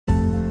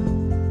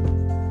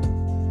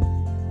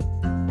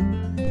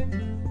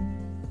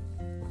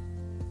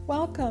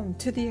Welcome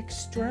to the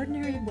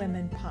Extraordinary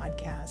Women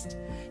podcast,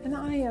 and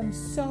I am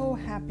so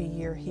happy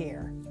you're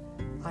here.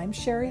 I'm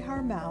Sherry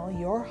Harmel,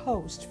 your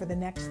host for the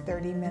next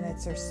 30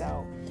 minutes or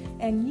so,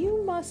 and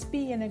you must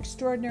be an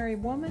extraordinary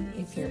woman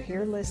if you're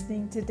here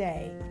listening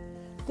today.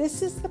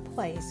 This is the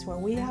place where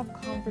we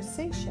have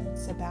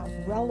conversations about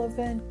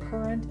relevant,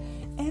 current,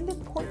 and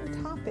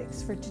important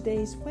topics for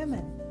today's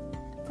women.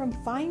 From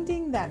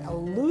finding that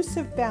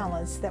elusive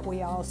balance that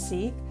we all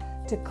seek,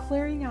 to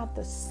clearing out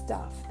the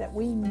stuff that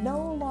we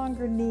no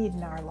longer need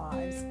in our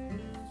lives.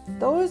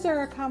 Those are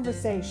our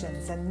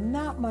conversations, and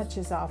not much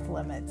is off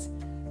limits.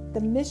 The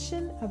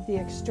mission of the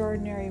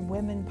Extraordinary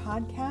Women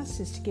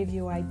podcast is to give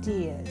you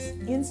ideas,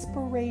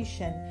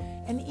 inspiration,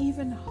 and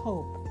even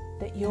hope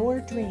that your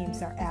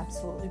dreams are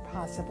absolutely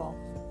possible.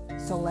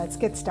 So let's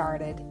get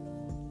started.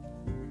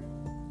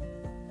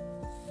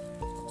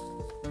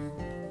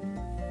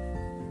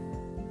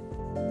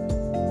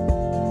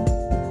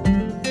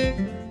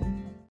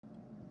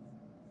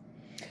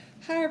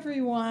 Hi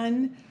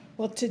everyone.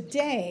 Well,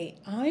 today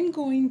I'm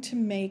going to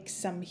make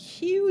some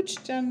huge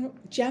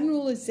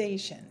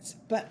generalizations,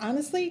 but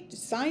honestly,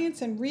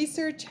 science and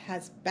research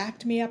has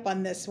backed me up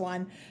on this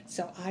one,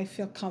 so I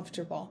feel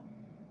comfortable.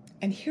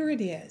 And here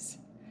it is.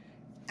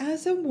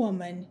 As a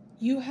woman,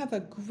 you have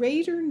a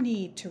greater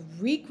need to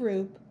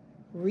regroup,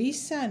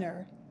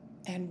 recenter,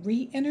 and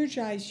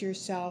re-energize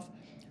yourself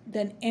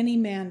than any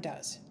man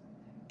does.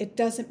 It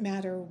doesn't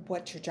matter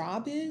what your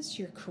job is,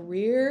 your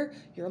career,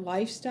 your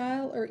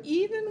lifestyle, or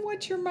even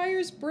what your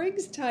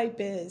Myers-Briggs type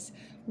is.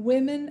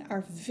 Women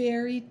are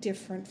very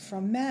different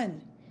from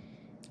men.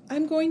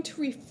 I'm going to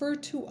refer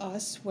to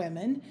us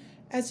women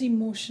as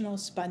emotional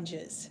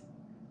sponges.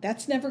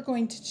 That's never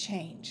going to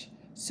change.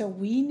 So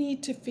we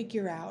need to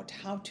figure out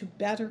how to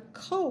better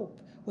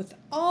cope with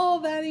all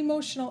that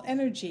emotional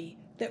energy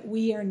that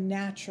we are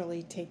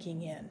naturally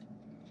taking in.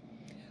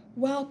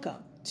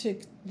 Welcome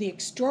to the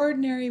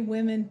Extraordinary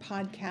Women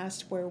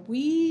podcast, where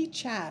we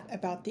chat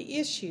about the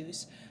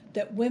issues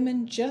that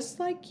women just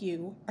like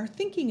you are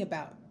thinking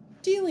about,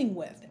 dealing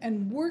with,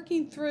 and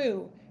working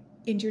through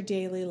in your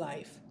daily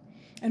life.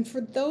 And for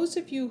those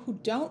of you who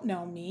don't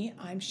know me,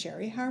 I'm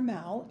Sherry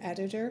Harmel,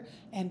 editor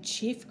and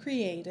chief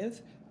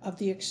creative of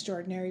the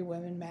Extraordinary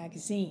Women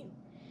magazine.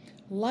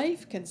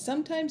 Life can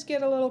sometimes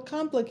get a little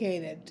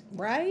complicated,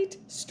 right?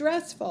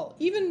 Stressful,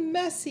 even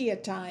messy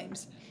at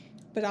times.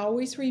 But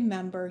always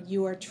remember,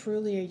 you are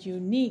truly a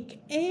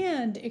unique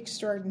and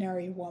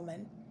extraordinary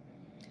woman.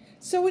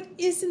 So it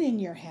isn't in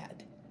your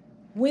head.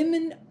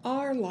 Women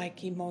are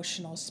like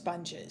emotional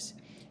sponges.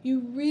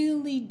 You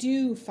really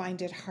do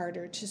find it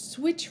harder to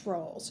switch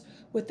roles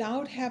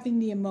without having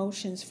the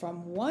emotions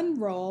from one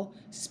role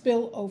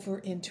spill over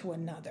into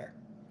another.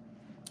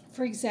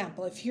 For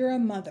example, if you're a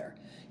mother,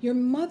 your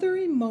mother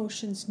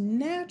emotions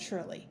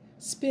naturally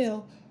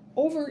spill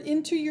over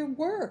into your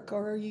work,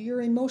 or your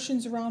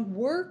emotions around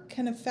work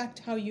can affect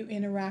how you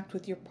interact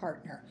with your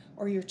partner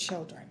or your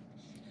children.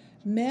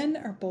 Men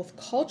are both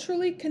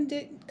culturally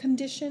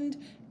conditioned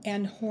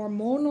and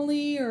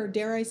hormonally, or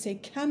dare I say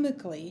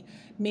chemically,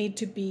 made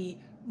to be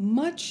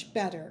much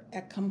better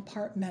at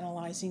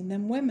compartmentalizing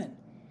than women.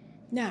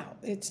 Now,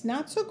 it's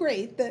not so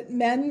great that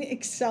men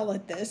excel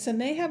at this, and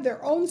they have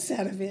their own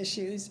set of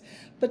issues,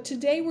 but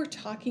today we're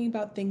talking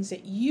about things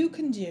that you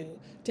can do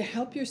to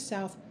help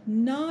yourself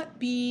not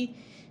be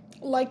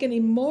like an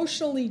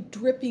emotionally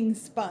dripping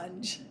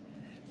sponge.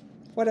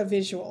 What a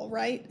visual,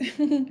 right?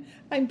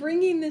 I'm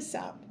bringing this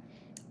up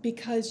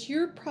because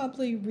you're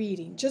probably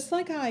reading, just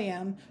like I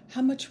am,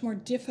 how much more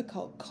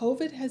difficult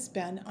COVID has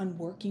been on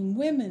working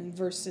women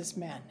versus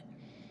men.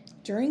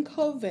 During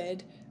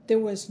COVID, there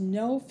was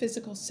no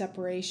physical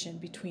separation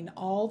between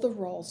all the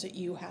roles that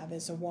you have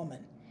as a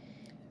woman.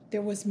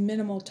 There was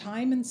minimal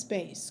time and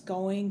space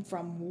going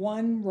from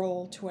one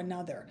role to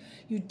another.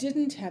 You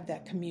didn't have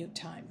that commute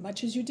time,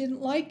 much as you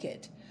didn't like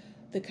it.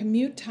 The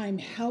commute time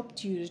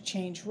helped you to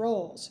change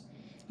roles.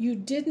 You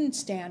didn't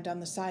stand on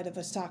the side of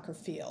a soccer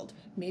field,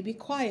 maybe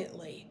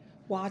quietly,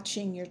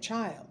 watching your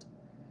child.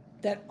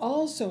 That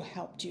also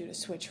helped you to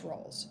switch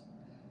roles.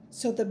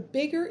 So the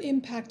bigger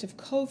impact of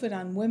COVID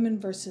on women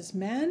versus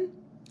men,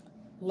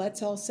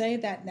 let's all say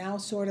that now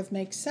sort of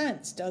makes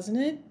sense, doesn't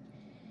it?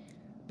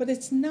 But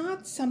it's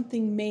not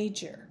something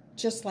major,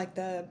 just like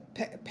the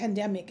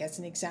pandemic as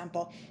an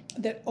example,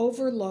 that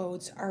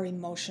overloads our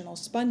emotional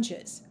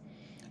sponges.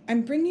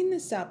 I'm bringing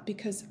this up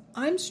because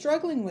I'm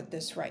struggling with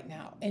this right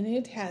now, and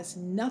it has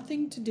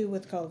nothing to do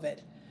with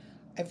COVID.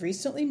 I've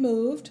recently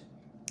moved.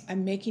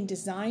 I'm making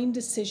design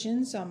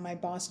decisions on my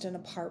Boston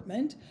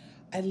apartment.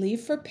 I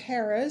leave for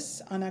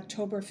Paris on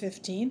October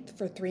 15th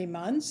for 3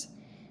 months.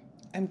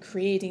 I'm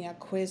creating a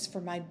quiz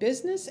for my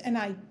business, and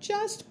I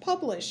just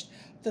published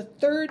the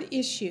 3rd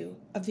issue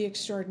of the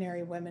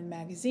Extraordinary Women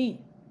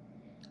magazine.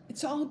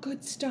 It's all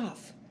good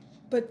stuff,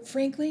 but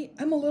frankly,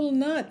 I'm a little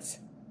nuts.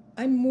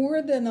 I'm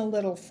more than a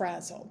little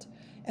frazzled.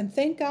 And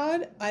thank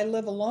God I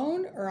live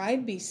alone, or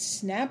I'd be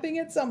snapping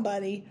at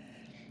somebody.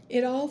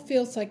 It all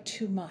feels like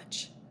too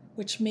much.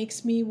 which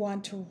makes me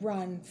want to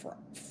run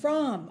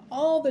from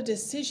all the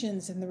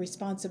decisions and the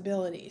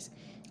responsibilities.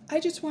 I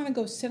just want to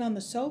go sit on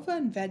the sofa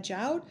and veg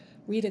out,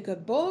 read a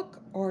good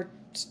book, or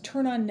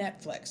turn on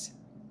Netflix.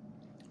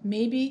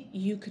 Maybe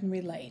you can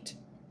relate.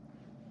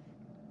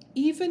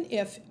 Even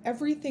if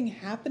everything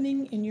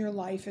happening in your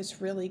life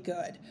is really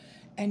good,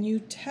 and you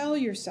tell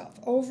yourself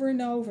over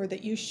and over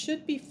that you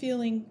should be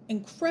feeling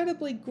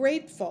incredibly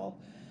grateful,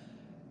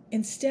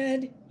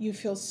 instead you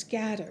feel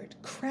scattered,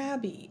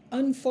 crabby,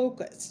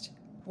 unfocused.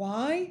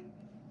 Why?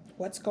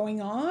 What's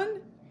going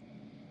on?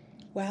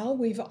 Well,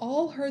 we've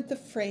all heard the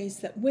phrase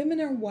that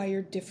women are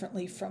wired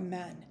differently from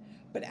men,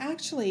 but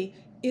actually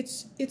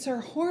it's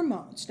our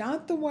hormones,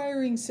 not the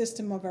wiring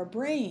system of our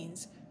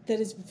brains,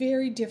 that is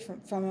very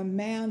different from a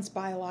man's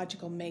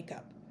biological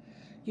makeup.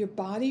 Your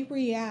body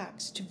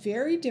reacts to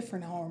very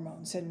different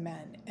hormones in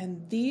men,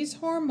 and these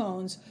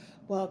hormones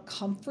will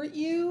comfort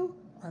you,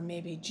 or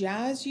maybe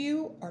jazz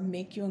you, or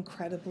make you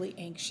incredibly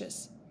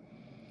anxious.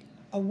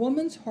 A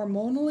woman's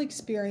hormonal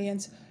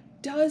experience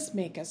does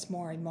make us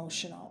more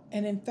emotional,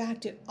 and in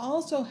fact, it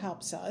also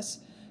helps us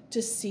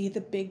to see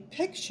the big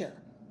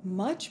picture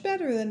much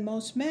better than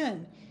most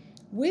men,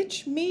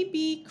 which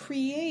maybe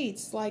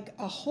creates like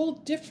a whole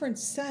different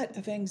set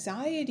of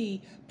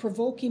anxiety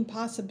provoking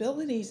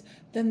possibilities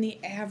than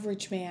the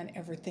average man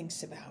ever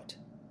thinks about.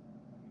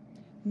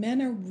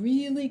 Men are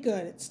really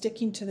good at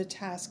sticking to the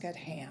task at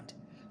hand,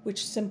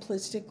 which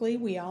simplistically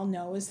we all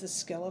know is the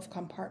skill of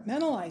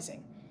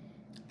compartmentalizing.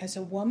 As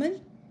a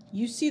woman,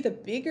 you see the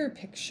bigger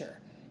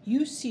picture.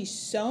 You see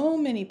so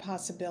many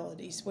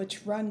possibilities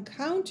which run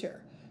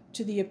counter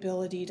to the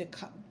ability to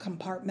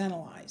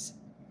compartmentalize.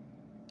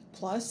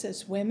 Plus,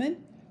 as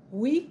women,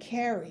 we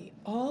carry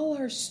all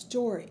our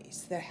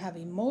stories that have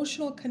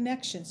emotional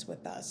connections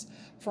with us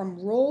from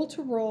role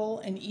to role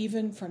and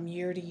even from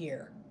year to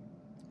year.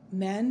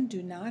 Men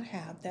do not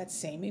have that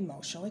same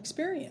emotional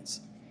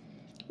experience.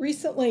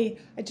 Recently,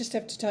 I just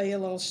have to tell you a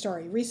little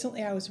story.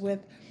 Recently, I was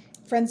with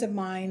friends of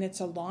mine.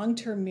 It's a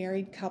long-term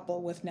married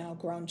couple with now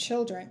grown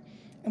children.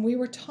 And we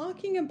were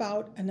talking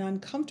about an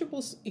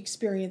uncomfortable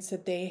experience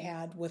that they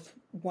had with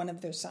one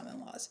of their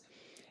son-in-laws.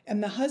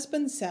 And the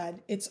husband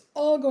said, "It's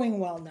all going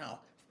well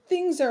now.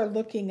 Things are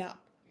looking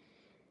up."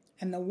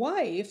 And the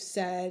wife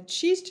said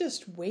she's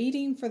just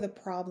waiting for the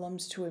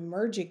problems to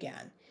emerge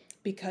again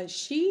because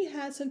she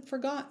hasn't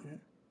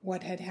forgotten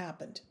what had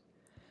happened.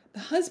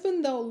 The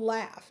husband, though,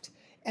 laughed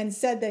and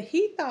said that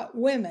he thought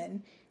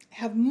women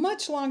have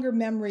much longer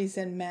memories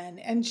than men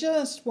and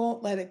just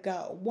won't let it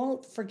go,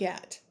 won't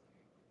forget.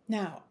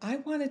 Now, I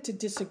wanted to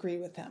disagree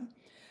with him,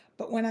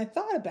 but when I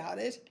thought about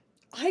it,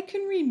 I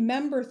can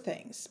remember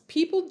things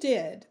people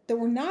did that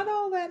were not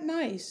all that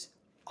nice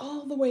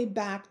all the way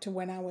back to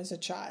when I was a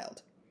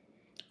child.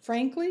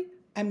 Frankly,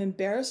 I'm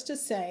embarrassed to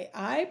say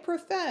I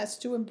profess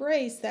to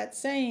embrace that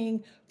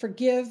saying,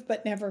 forgive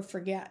but never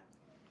forget.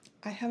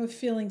 I have a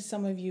feeling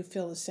some of you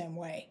feel the same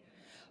way.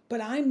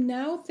 But I'm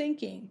now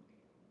thinking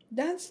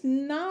that's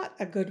not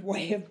a good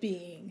way of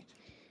being.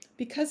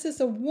 Because as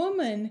a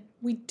woman,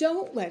 we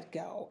don't let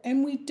go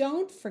and we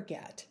don't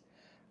forget.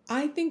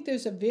 I think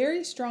there's a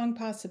very strong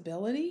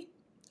possibility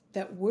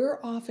that we're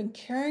often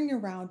carrying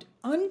around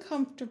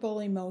uncomfortable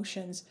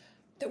emotions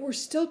that we're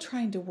still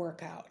trying to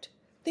work out,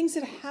 things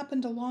that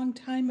happened a long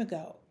time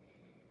ago.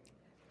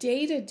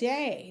 Day to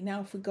day,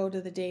 now if we go to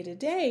the day to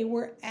day,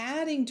 we're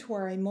adding to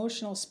our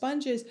emotional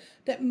sponges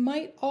that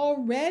might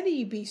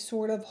already be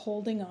sort of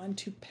holding on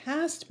to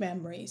past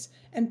memories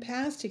and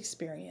past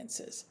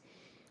experiences.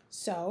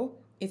 So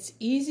it's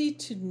easy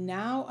to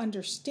now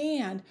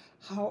understand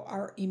how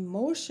our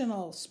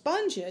emotional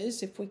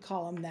sponges, if we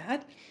call them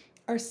that,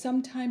 are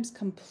sometimes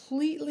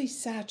completely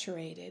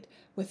saturated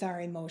with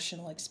our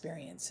emotional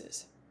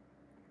experiences.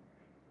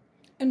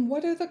 And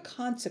what are the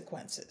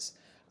consequences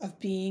of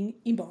being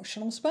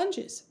emotional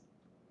sponges?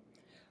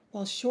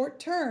 Well, short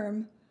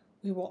term,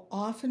 we will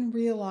often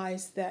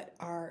realize that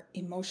our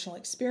emotional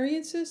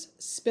experiences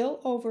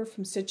spill over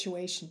from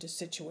situation to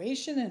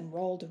situation and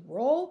role to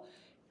role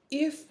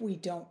if we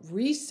don't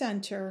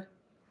recenter,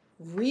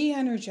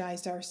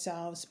 re-energize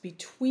ourselves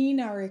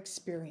between our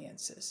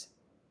experiences.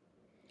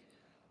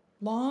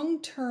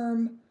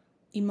 Long-term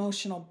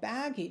emotional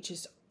baggage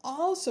is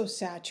also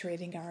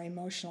saturating our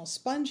emotional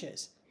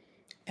sponges.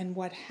 And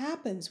what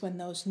happens when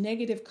those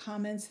negative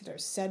comments that are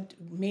said,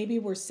 maybe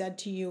were said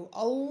to you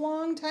a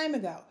long time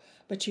ago,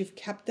 but you've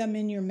kept them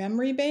in your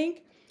memory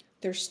bank,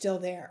 they're still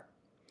there.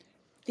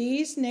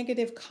 These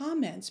negative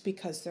comments,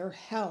 because they're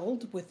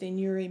held within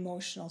your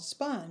emotional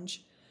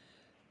sponge,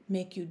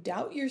 make you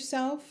doubt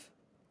yourself,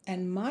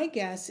 and my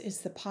guess is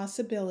the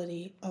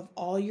possibility of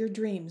all your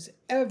dreams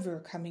ever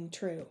coming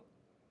true.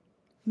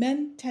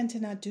 Men tend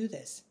to not do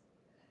this.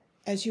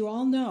 As you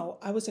all know,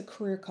 I was a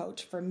career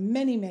coach for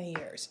many, many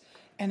years,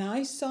 and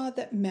I saw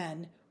that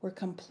men were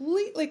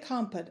completely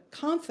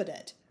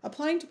confident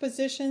applying to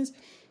positions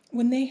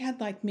when they had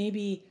like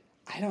maybe,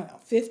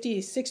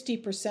 50,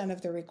 60%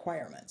 of the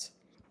requirements.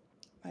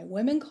 My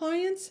women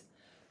clients,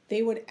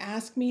 They would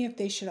ask me if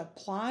they should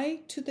apply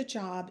to the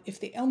job if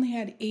they only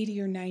had 80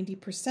 or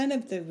 90%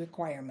 of the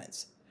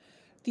requirements.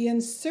 The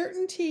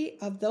uncertainty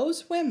of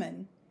those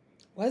women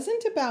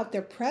wasn't about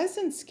their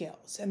present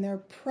skills and their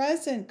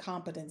present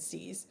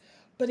competencies,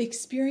 but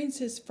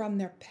experiences from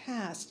their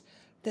past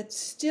that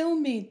still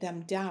made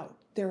them doubt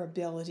their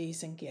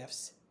abilities and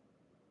gifts.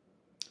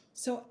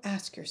 So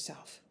ask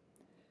yourself,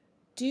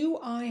 do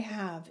I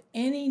have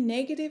any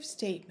negative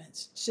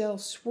statements still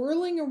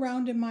swirling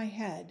around in my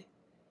head,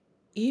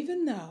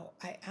 even though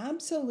I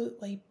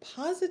absolutely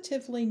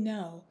positively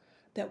know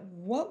that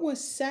what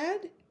was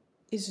said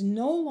is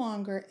no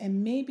longer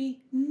and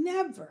maybe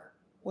never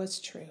was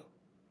true?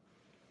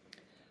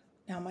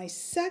 Now, my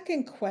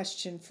second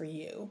question for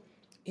you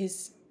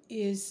is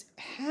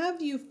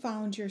have you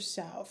found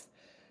yourself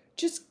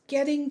just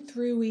getting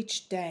through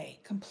each day,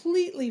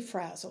 completely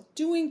frazzled,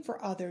 doing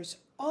for others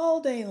all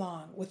day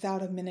long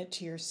without a minute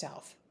to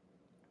yourself?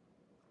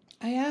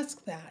 I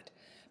ask that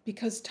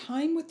because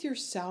time with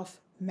yourself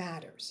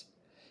matters.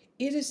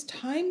 It is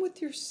time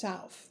with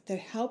yourself that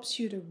helps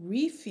you to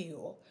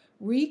refuel,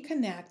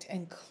 reconnect,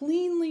 and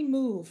cleanly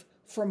move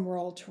from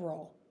role to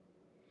role.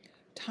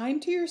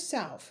 Time to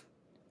yourself,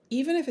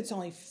 even if it's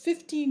only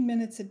 15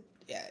 minutes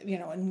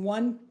in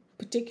one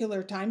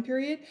particular time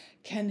period,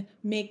 can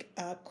make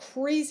a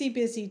crazy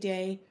busy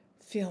day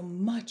feel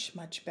much,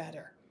 much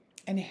better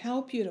and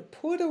help you to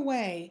put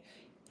away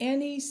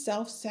any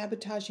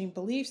self-sabotaging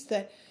beliefs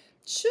that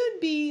should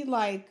be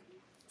like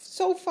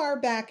so far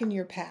back in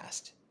your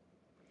past.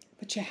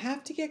 But you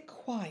have to get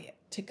quiet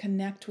to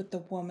connect with the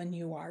woman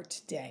you are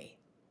today.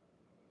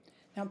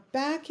 Now,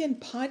 back in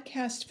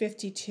podcast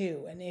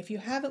 52, and if you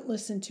haven't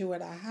listened to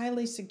it, I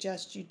highly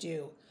suggest you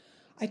do,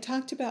 I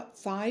talked about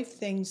 5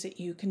 things that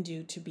you can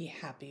do to be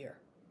happier.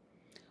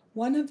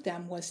 One of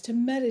them was to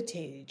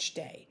meditate each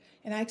day,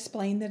 and I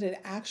explained that it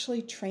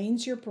actually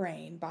trains your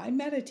brain by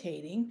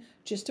meditating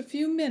just a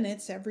few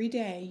minutes every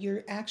day.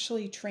 You're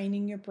actually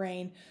training your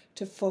brain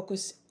to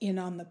focus in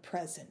on the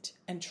present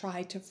and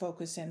try to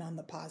focus in on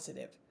the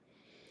positive.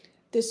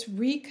 This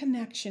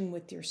reconnection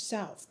with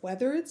yourself,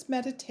 whether it's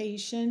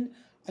meditation,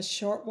 a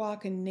short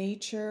walk in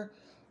nature,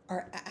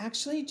 or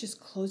actually just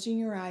closing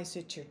your eyes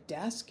at your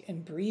desk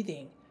and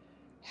breathing,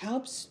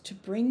 helps to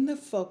bring the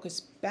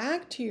focus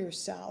back to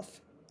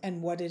yourself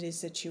and what it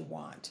is that you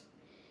want.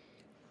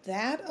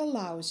 That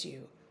allows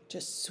you to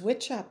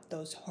switch up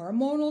those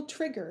hormonal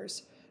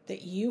triggers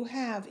that you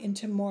have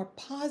into more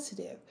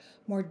positive,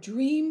 more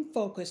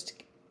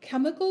dream-focused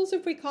chemicals,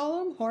 if we call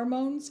them,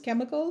 hormones,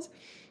 chemicals,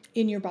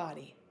 in your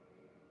body.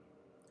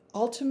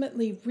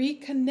 Ultimately,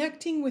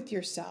 reconnecting with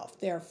yourself,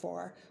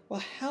 therefore, will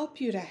help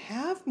you to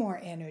have more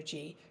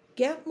energy,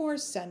 get more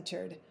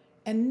centered,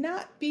 and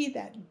not be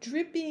that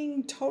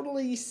dripping,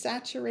 totally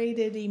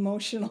saturated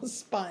emotional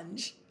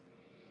sponge.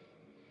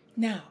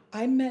 Now,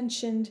 I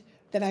mentioned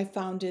that I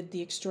founded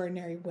the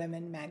Extraordinary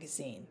Women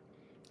magazine.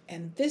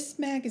 And this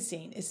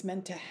magazine is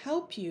meant to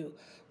help you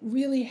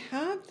really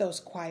have those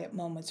quiet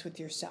moments with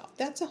yourself.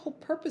 That's the whole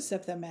purpose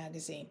of the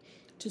magazine,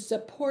 to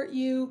support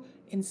you,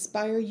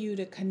 inspire you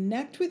to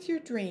connect with your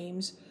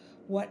dreams,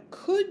 what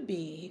could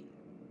be,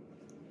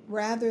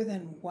 rather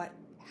than what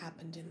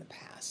happened in the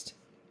past.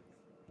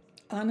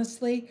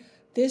 Honestly,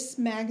 this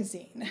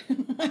magazine,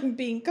 I'm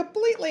being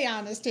completely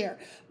honest here,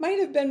 might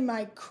have been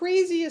my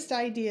craziest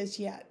ideas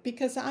yet,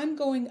 because I'm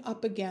going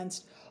up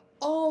against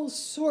all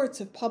sorts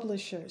of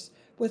publishers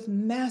with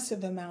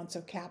massive amounts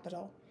of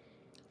capital.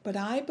 But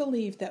I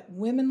believe that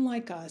women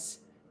like us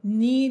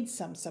need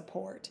some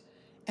support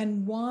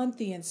and want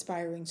the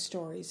inspiring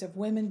stories of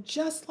women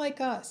just like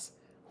us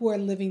who are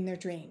living their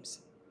dreams.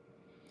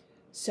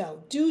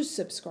 So do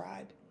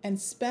subscribe and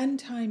spend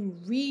time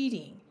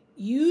reading,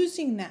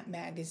 using that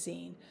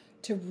magazine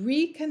to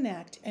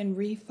reconnect and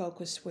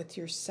refocus with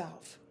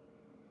yourself.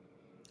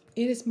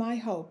 It is my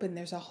hope, and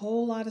there's a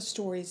whole lot of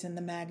stories in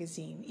the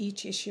magazine.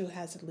 Each issue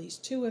has at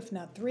least 2, if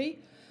not 3,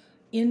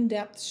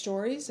 in-depth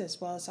stories,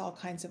 as well as all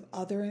kinds of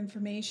other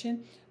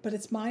information. But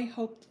it's my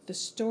hope that the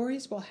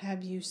stories will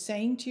have you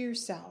saying to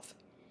yourself,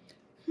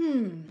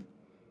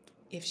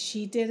 if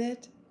she did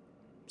it,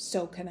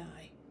 so can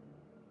I.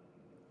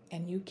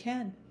 And you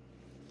can.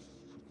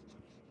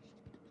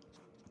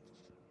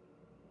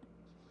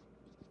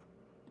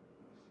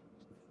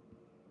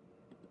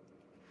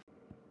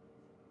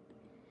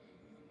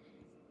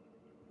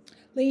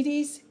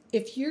 Ladies,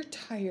 if you're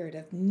tired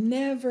of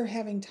never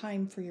having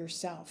time for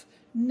yourself,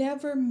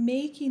 never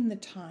making the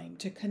time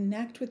to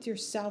connect with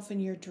yourself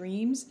and your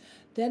dreams,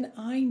 then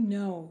I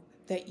know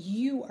that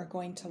you are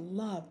going to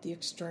love the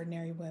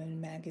Extraordinary Women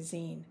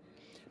magazine.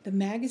 The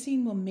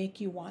magazine will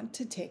make you want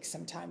to take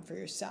some time for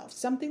yourself,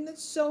 something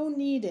that's so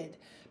needed,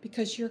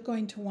 because you're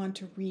going to want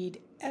to read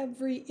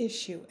every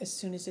issue as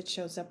soon as it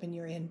shows up in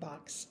your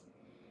inbox.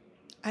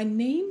 I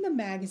named the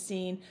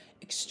magazine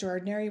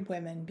Extraordinary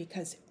Women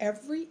because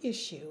every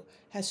issue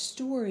has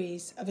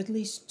stories of at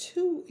least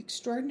 2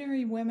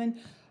 extraordinary women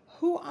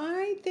who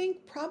I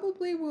think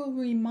probably will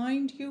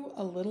remind you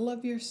a little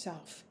of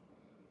yourself.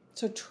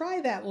 So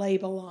try that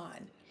label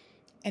on.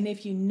 And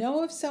if you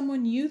know of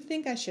someone you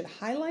think I should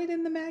highlight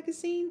in the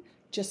magazine,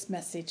 just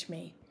message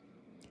me.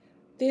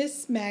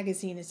 This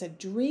magazine is a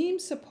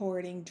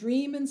dream-supporting,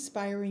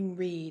 dream-inspiring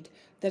read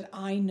that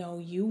I know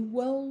you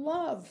will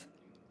love.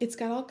 It's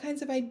got all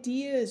kinds of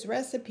ideas,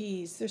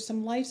 recipes, there's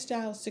some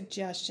lifestyle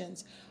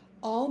suggestions,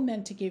 all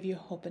meant to give you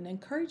hope and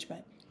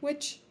encouragement,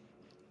 which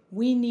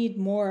we need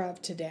more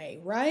of today,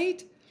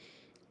 right?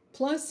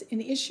 Plus,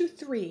 in issue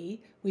 3,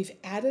 we've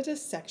added a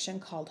section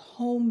called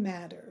Home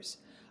Matters.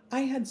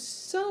 I had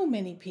so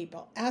many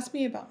people ask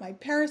me about my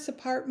Paris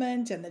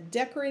apartment and the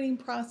decorating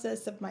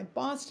process of my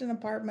Boston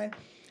apartment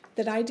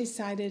that I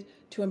decided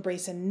to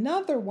embrace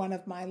another one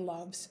of my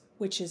loves,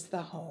 which is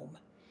the home.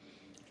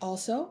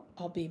 Also,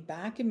 I'll be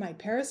back in my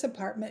Paris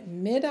apartment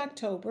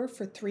mid-October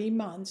for 3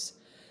 months.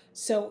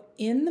 So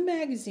in the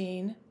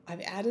magazine,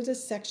 I've added a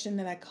section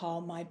that I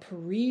call my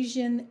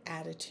Parisian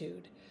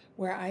Attitude,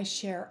 where I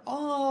share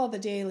all the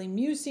daily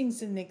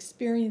musings and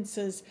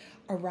experiences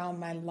around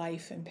my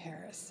life in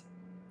Paris.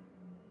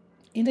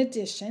 In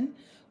addition,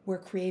 we're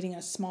creating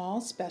a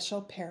small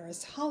special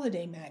Paris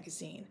holiday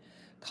magazine.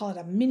 Call it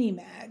a mini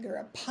mag or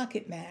a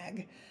pocket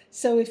mag.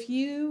 So if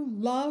you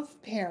love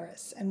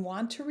Paris and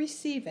want to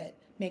receive it,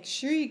 make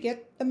sure you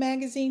get the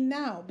magazine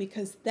now,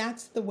 because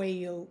that's the way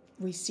you'll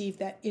receive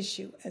that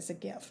issue as a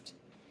gift.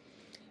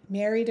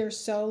 Married or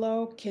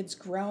solo, kids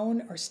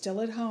grown or still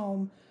at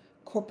home,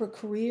 corporate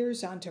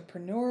careers,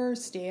 entrepreneur,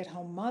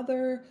 stay-at-home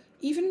mother,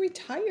 even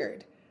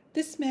retired.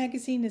 This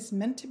magazine is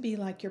meant to be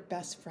like your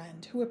best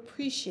friend who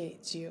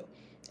appreciates you,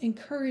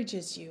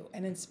 encourages you,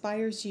 and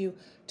inspires you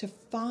to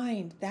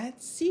find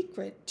that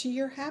secret to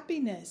your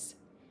happiness.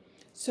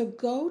 So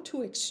go to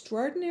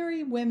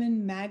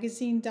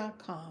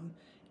extraordinarywomenmagazine.com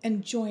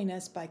and join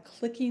us by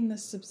clicking the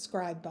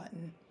subscribe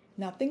button.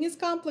 Nothing is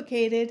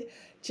complicated,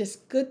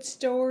 just good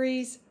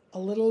stories, a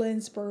little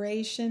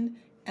inspiration,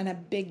 and a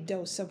big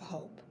dose of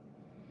hope.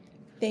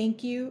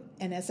 Thank you,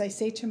 and as I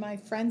say to my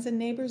friends and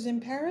neighbors in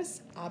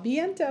Paris, a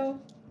bientôt.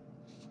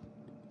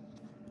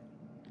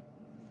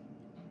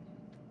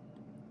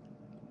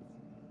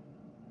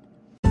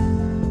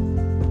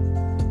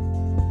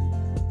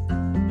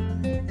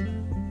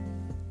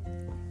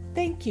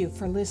 Thank you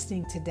for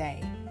listening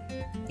today.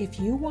 If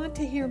you want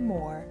to hear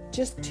more,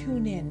 just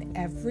tune in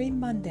every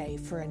Monday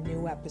for a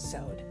new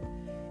episode.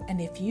 And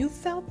if you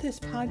felt this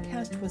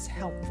podcast was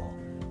helpful,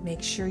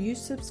 make sure you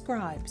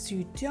subscribe so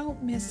you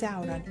don't miss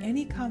out on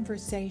any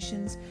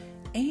conversations,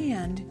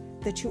 and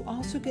that you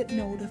also get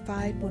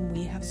notified when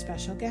we have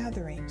special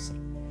gatherings.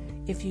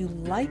 If you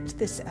liked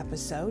this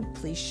episode,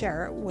 please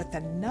share it with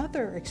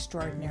another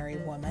extraordinary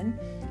woman.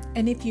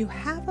 And if you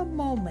have a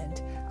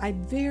moment,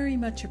 I'd very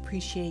much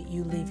appreciate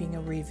you leaving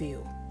a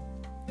review.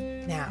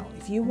 Now,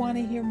 if you want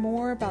to hear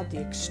more about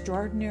the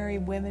Extraordinary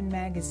Women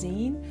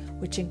magazine,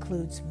 which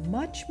includes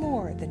much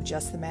more than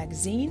just the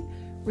magazine,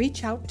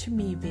 reach out to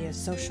me via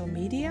social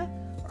media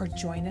or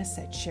join us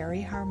at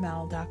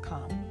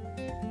sherryharmel.com.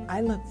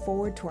 I look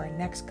forward to our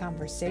next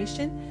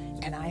conversation,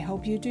 and I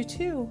hope you do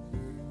too.